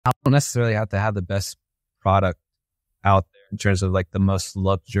I don't necessarily have to have the best product out there in terms of like the most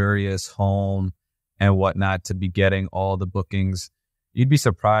luxurious home and whatnot to be getting all the bookings. You'd be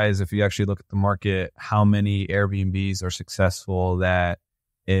surprised if you actually look at the market, how many Airbnbs are successful that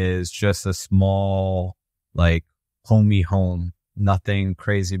is just a small, like homey home, nothing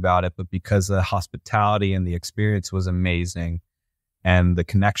crazy about it. But because the hospitality and the experience was amazing and the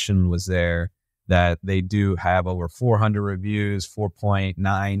connection was there, that they do have over 400 reviews,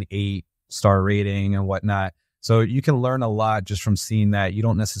 4.98 star rating and whatnot. So you can learn a lot just from seeing that. You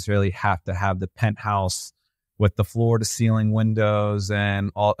don't necessarily have to have the penthouse with the floor to ceiling windows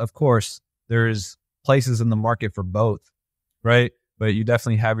and all. Of course, there's places in the market for both, right? But you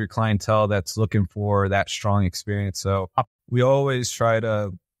definitely have your clientele that's looking for that strong experience. So we always try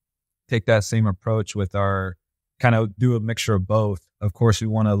to take that same approach with our kind of do a mixture of both. Of course, we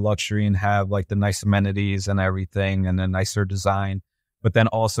want a luxury and have like the nice amenities and everything and a nicer design, but then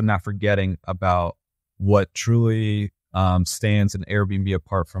also not forgetting about what truly stands an Airbnb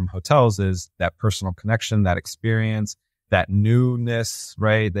apart from hotels is that personal connection, that experience, that newness,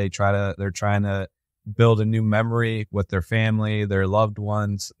 right? They're trying to build a new memory with their family, their loved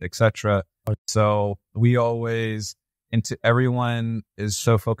ones, etc. So we always, everyone is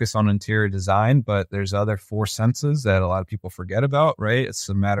so focused on interior design, but there's other four senses that a lot of people forget about, right? It's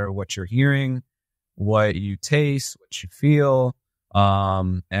a matter of what you're hearing, what you taste, what you feel.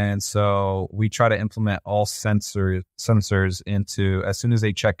 And so we try to implement all sensors into, as soon as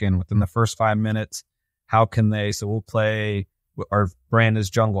they check in within the first 5 minutes, how can they, so we'll play, our brand is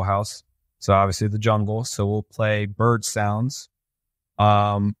Jungle House. So obviously the jungle. So we'll play bird sounds,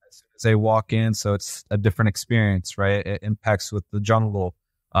 as soon as they walk in. So it's a different experience, right? It impacts with the jungle.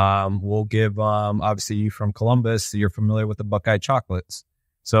 We'll give, obviously you from Columbus, so you're familiar with the Buckeye chocolates.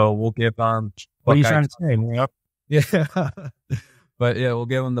 So we'll give, what are you trying to say? Yeah. But yeah, we'll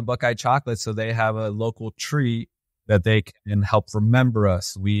give them the Buckeye chocolate so they have a local treat that they can help remember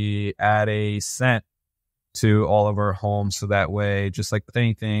us. We add a scent to all of our homes so that way, just like with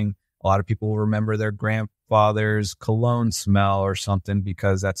anything, a lot of people will remember their grandfather's cologne smell or something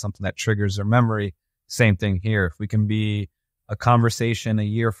because that's something that triggers their memory. Same thing here. If we can be a conversation a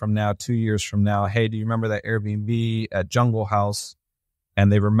year from now, 2 years from now, hey, do you remember that Airbnb at Jungle House?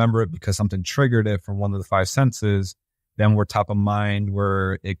 And they remember it because something triggered it from one of the five senses. Then we're top of mind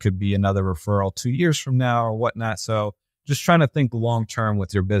where it could be another referral 2 years from now or whatnot. So just trying to think long term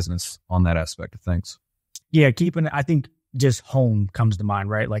with your business on that aspect of things. Yeah, I think just home comes to mind,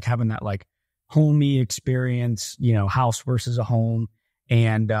 right? Like having that like homey experience, house versus a home.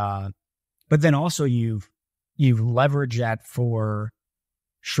 And but then also you've leveraged that for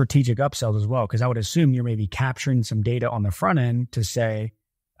strategic upsells as well. Cause I would assume you're maybe capturing some data on the front end to say,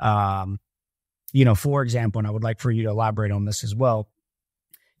 for example, and I would like for you to elaborate on this as well.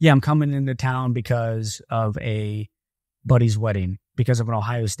 Yeah, I'm coming into town because of a buddy's wedding, because of an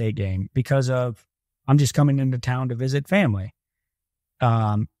Ohio State game, because of I'm just coming into town to visit family.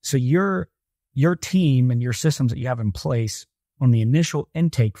 So your team and your systems that you have in place on the initial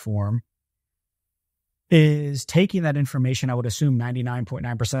intake form is taking that information. I would assume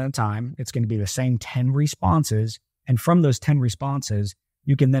 99.9% of the time, it's going to be the same 10 responses. And from those 10 responses,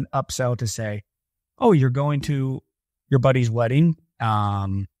 you can then upsell to say, oh, you're going to your buddy's wedding. I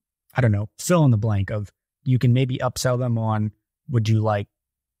don't know, fill in the blank of, you can maybe upsell them on, would you like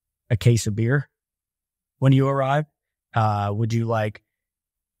a case of beer when you arrive? Would you like,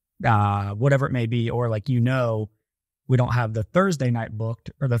 whatever it may be, or like, we don't have the Thursday night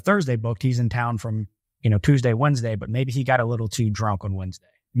booked or the Thursday booked. He's in town from, Tuesday, Wednesday, but maybe he got a little too drunk on Wednesday.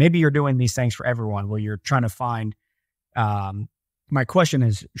 Maybe you're doing these things for everyone where you're trying to find, my question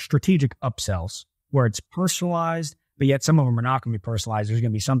is strategic upsells where it's personalized, but yet some of them are not going to be personalized. There's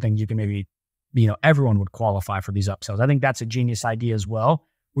going to be some things you can maybe, everyone would qualify for these upsells. I think that's a genius idea as well,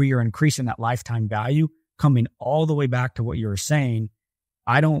 where you're increasing that lifetime value, coming all the way back to what you were saying.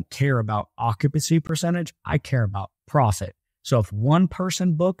 I don't care about occupancy percentage. I care about profit. So if one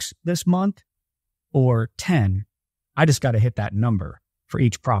person books this month or 10, I just got to hit that number for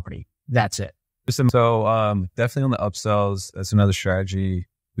each property. That's it. So definitely on the upsells, that's another strategy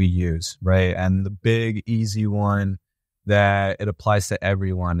we use, right? And the big, easy one that it applies to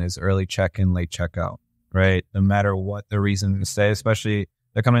everyone is early check-in, late checkout, right? No matter what the reason to stay, especially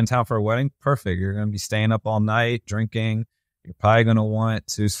they're coming in town for a wedding, perfect. You're going to be staying up all night, drinking. You're probably going to want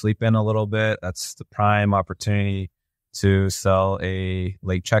to sleep in a little bit. That's the prime opportunity to sell a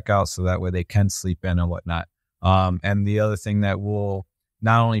late checkout so that way they can sleep in and whatnot. And the other thing that will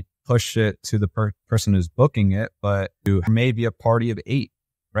not only push it to the person who's booking it, but to maybe a party of 8,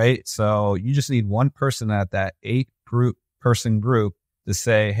 right? So you just need one person at that 8 person group to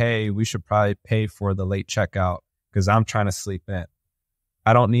say, hey, we should probably pay for the late checkout because I'm trying to sleep in.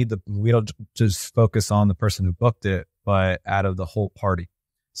 We don't just focus on the person who booked it, but out of the whole party.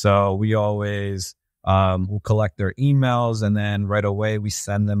 So we always will collect their emails, and then right away we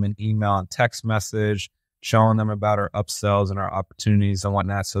send them an email and text message showing them about our upsells and our opportunities and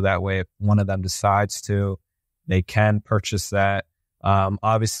whatnot. So that way, if one of them decides to, they can purchase that.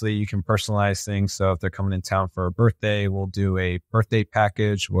 Obviously, you can personalize things. So if they're coming in town for a birthday, we'll do a birthday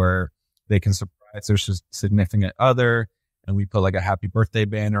package where they can surprise their significant other. And we put like a happy birthday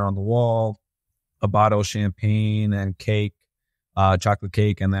banner on the wall, a bottle of champagne and cake, chocolate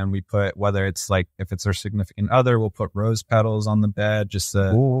cake. And then we put, whether it's like, if it's our significant other, we'll put rose petals on the bed just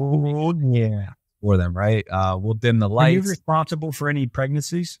to for them, right? We'll dim the lights. Are you responsible for any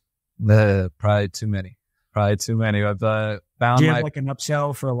pregnancies? Probably too many. I've found. Do you have like an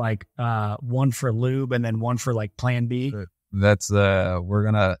upsell for like one for lube and then one for like plan B? That's we're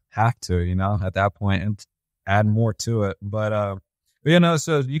gonna have to, at that point, and add more to it. But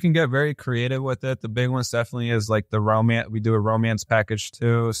so you can get very creative with it. The big ones definitely is like the romance. We do a romance package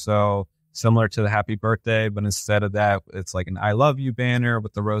too, so similar to the happy birthday, but instead of that, it's like an I love you banner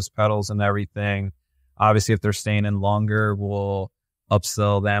with the rose petals and everything. Obviously, if they're staying in longer, we'll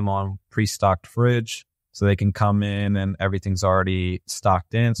upsell them on pre-stocked fridge so they can come in and everything's already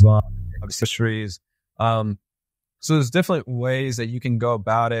stocked in. So accessories. So there's different ways that you can go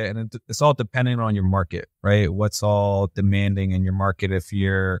about it, and it's all depending on your market, right? What's all demanding in your market. If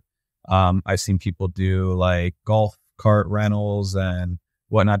you're, I've seen people do like golf cart rentals and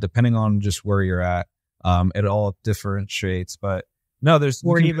whatnot, depending on just where you're at. It all differentiates, but no,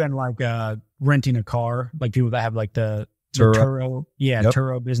 even like renting a car, like people that have like the Turo,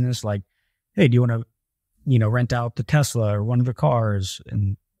 Turo business. Like, hey, do you want to, rent out the Tesla or one of the cars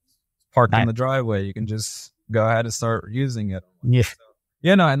and park in the driveway? You can just go ahead and start using it. Yeah. So,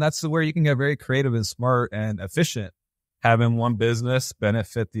 and that's where you can get very creative and smart and efficient, having one business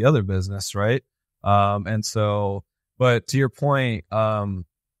benefit the other business, right? But to your point,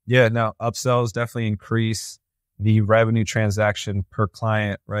 upsells definitely increase the revenue transaction per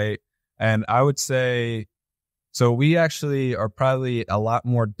client, right? And I would say, so we actually are probably a lot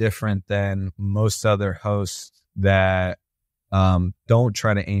more different than most other hosts that don't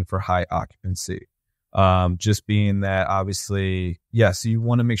try to aim for high occupancy. Just being that obviously, yes, you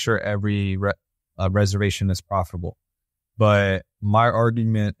want to make sure every reservation is profitable. But my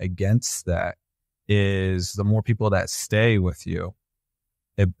argument against that is the more people that stay with you,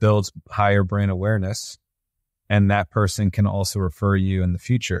 it builds higher brand awareness, and that person can also refer you in the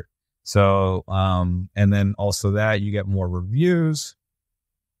future. So, and then also that you get more reviews.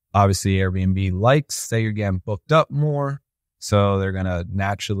 Obviously, Airbnb likes that you're getting booked up more. So they're going to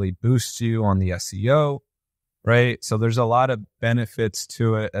naturally boost you on the SEO, right? So there's a lot of benefits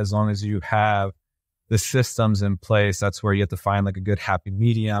to it as long as you have the systems in place. That's where you have to find like a good happy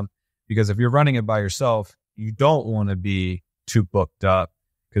medium, because if you're running it by yourself, you don't want to be too booked up,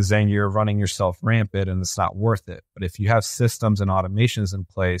 because then you're running yourself rampant and it's not worth it. But if you have systems and automations in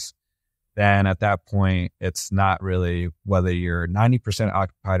place, then at that point, it's not really whether you're 90%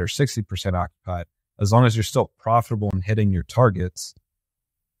 occupied or 60% occupied. As long as you're still profitable and hitting your targets,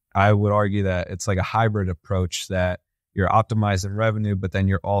 I would argue that it's like a hybrid approach, that you're optimizing revenue, but then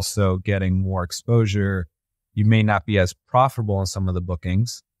you're also getting more exposure. You may not be as profitable on some of the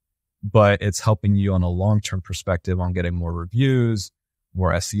bookings, but it's helping you on a long-term perspective on getting more reviews,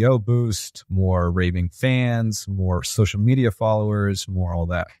 more SEO boost, more raving fans, more social media followers, more all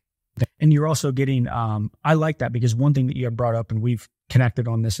that. And you're also getting, I like that, because one thing that you have brought up, and we've connected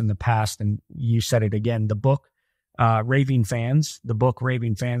on this in the past, and you said it again, the book, Raving Fans, the book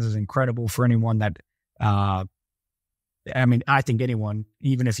Raving Fans is incredible for anyone that, I think anyone,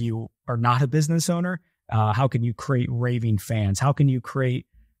 even if you are not a business owner, how can you create raving fans? How can you create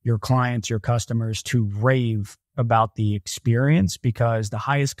your clients, your customers to rave about the experience? Because the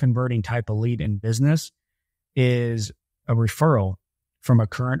highest converting type of lead in business is a referral from a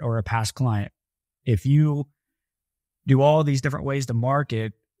current or a past client. If you do all these different ways to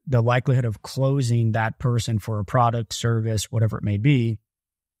market, the likelihood of closing that person for a product, service, whatever it may be,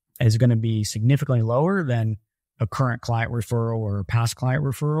 is going to be significantly lower than a current client referral or a past client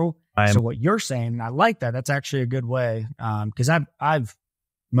referral. So what you're saying, and I like that, that's actually a good way. Because I've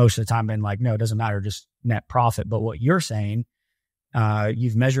most of the time been like, no, it doesn't matter, just net profit. But what you're saying,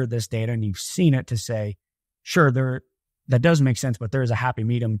 you've measured this data and you've seen it to say, sure, that does make sense, but there is a happy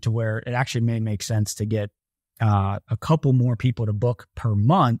medium to where it actually may make sense to get a couple more people to book per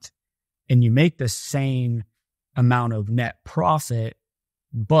month, and you make the same amount of net profit,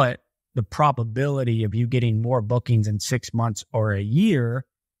 but the probability of you getting more bookings in 6 months or a year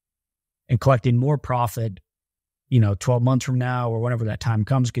and collecting more profit, 12 months from now or whenever that time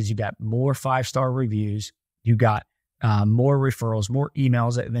comes, because you got more 5-star reviews, you got more referrals, more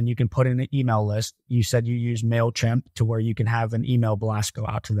emails that then you can put in an email list. You said you use MailChimp to where you can have an email blast go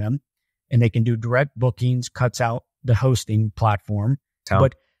out to them and they can do direct bookings, cuts out the hosting platform.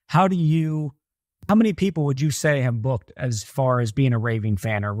 But how many people would you say have booked as far as being a Raving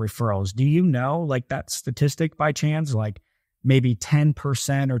fan or referrals? Do you know like that statistic by chance? Like maybe 10%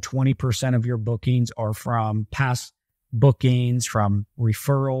 or 20% of your bookings are from past bookings, from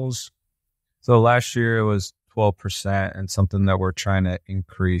referrals? So last year it was 12% and something that we're trying to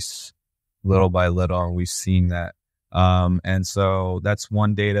increase little by little. And we've seen that. And so that's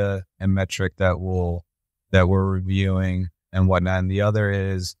one data and metric that we're reviewing and whatnot. And the other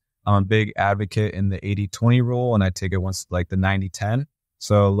is I'm a big advocate in the 80-20 rule, and I take it once like the 90-10.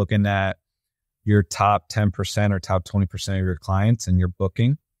 So looking at your top 10% or top 20% of your clients and your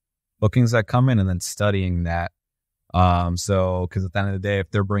bookings that come in, and then studying that. So, because at the end of the day, if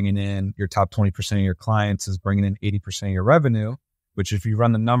they're bringing in your top 20% of your clients is bringing in 80% of your revenue, which if you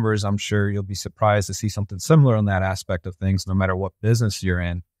run the numbers, I'm sure you'll be surprised to see something similar in that aspect of things, no matter what business you're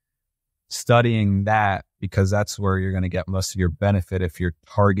in. Studying that, because that's where you're going to get most of your benefit if you're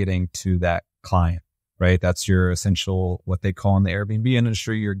targeting to that client, right? That's your essential, what they call in the Airbnb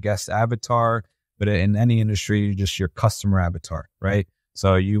industry, your guest avatar, but in any industry, just your customer avatar, right?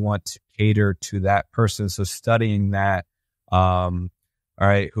 So you want to cater to that person. So studying that, all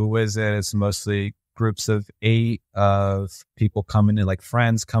right, who is it? It's mostly groups of 8 of people coming in, like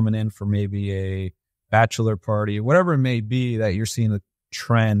friends coming in for maybe a bachelor party, whatever it may be, that you're seeing a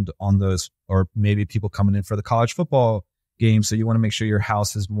trend on those, or maybe people coming in for the college football game. So you want to make sure your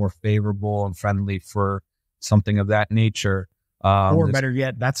house is more favorable and friendly for something of that nature. Or better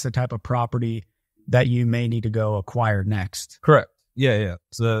yet, that's the type of property that you may need to go acquire next. Correct. Yeah.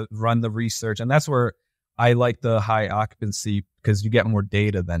 So run the research. And that's where I like the high occupancy, because you get more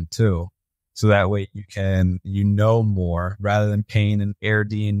data then too. So that way you know more rather than paying an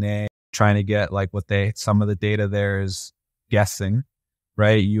AirDNA, trying to get like some of the data there is guessing,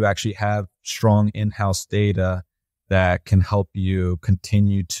 right? You actually have strong in-house data that can help you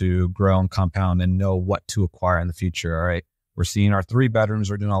continue to grow and compound and know what to acquire in the future. All right. We're seeing our 3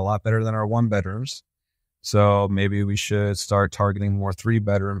 bedrooms are doing a lot better than our 1 bedrooms. So maybe we should start targeting more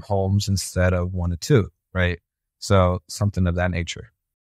 3-bedroom homes instead of 1 to 2, right? So something of that nature.